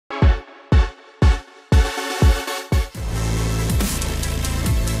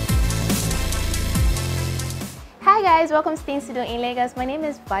Hi guys, welcome to Things to Do in Lagos. My name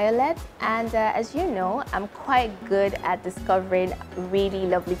is Violet, and as you know, I'm quite good at discovering really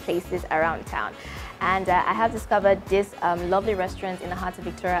lovely places around town. And I have discovered this lovely restaurant in the heart of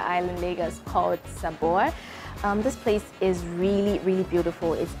Victoria Island, Lagos, called Sabor. This place is really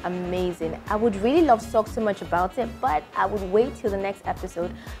beautiful. It's amazing. I would really love to talk so much about it, but I would wait till the next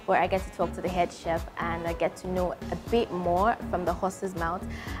episode where I get to talk to the head chef and I get to know a bit more from the horse's mouth,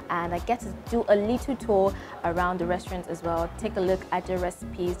 and I get to do a little tour around the restaurant as well, take a look at their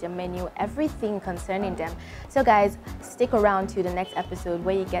recipes, their menu, everything concerning them. So guys, stick around to the next episode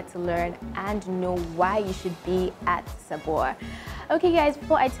where you get to learn and know why you should be at Sabor. Okay guys,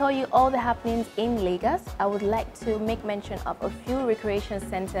 before I tell you all the happenings in Lagos, I would like to make mention of a few recreation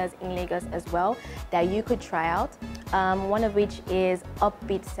centers in Lagos as well that you could try out. One of which is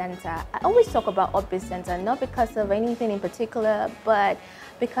Upbeat Center. I always talk about Upbeat Center, not because of anything in particular, but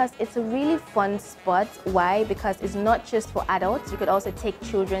because it's a really fun spot. Why? Because it's not just for adults, you could also take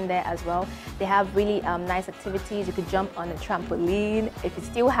children there as well. They have really nice activities. You could jump on a trampoline. If you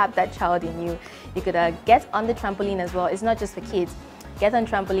still have that child in you, you could get on the trampoline as well. It's not just for kids. Get on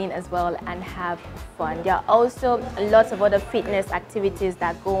trampoline as well and have fun. There are also lots of other fitness activities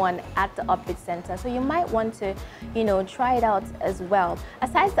that go on at the Upbeat Center, so you might want to, try it out as well.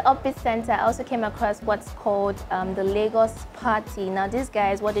 Aside the Upbeat Center, I also came across what's called the Lagos Party. Now these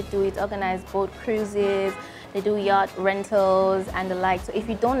guys, what they do is organize boat cruises, they do yacht rentals and the like. So if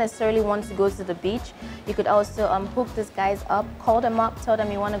you don't necessarily want to go to the beach, you could also hook these guys up, call them up, tell them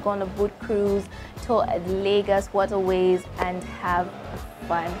you want to go on a boat cruise, tour Lagos waterways and have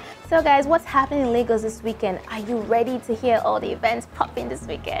fun. So guys, what's happening in Lagos this weekend? Are you ready to hear all the events popping this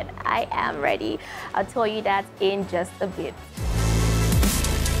weekend? I am ready. I'll tell you that in just a bit.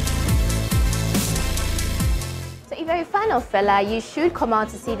 So if you're a fan of Fela, you should come out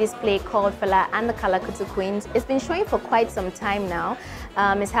to see this play called Fela and the Kalakutu Queens. It's been showing for quite some time now.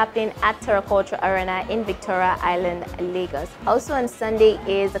 It's happening at Terraculture Arena in Victoria Island, Lagos. Also on Sunday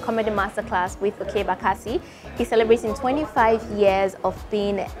is the Comedy Masterclass with Oke Bakassi. He's celebrating 25 years of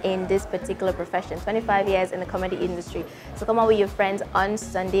being in this particular profession, 25 years in the comedy industry. So come out with your friends on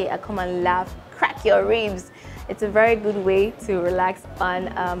Sunday and come and laugh, crack your ribs. It's a very good way to relax on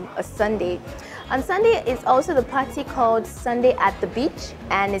a Sunday. On Sunday is also the party called Sunday at the Beach,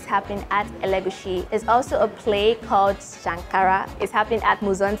 and it's happening at Elegushi. There's also a play called Shankara. It's happening at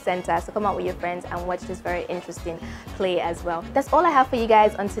Muzon Center, so come out with your friends and watch this very interesting play as well. That's all I have for you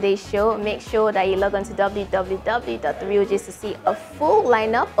guys on today's show. Make sure that you log on to www.therealgist to see a full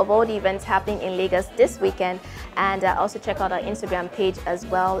lineup of all the events happening in Lagos this weekend, and also check out our Instagram page as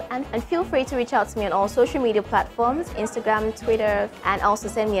well. And feel free to reach out to me on all social media platforms, Instagram, Twitter, and also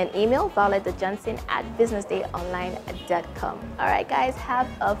send me an email, violet.johnson@businessdayonline.com. Alright guys, have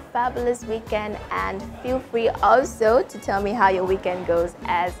a fabulous weekend and feel free also to tell me how your weekend goes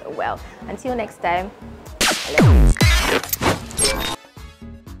as well. Until next time.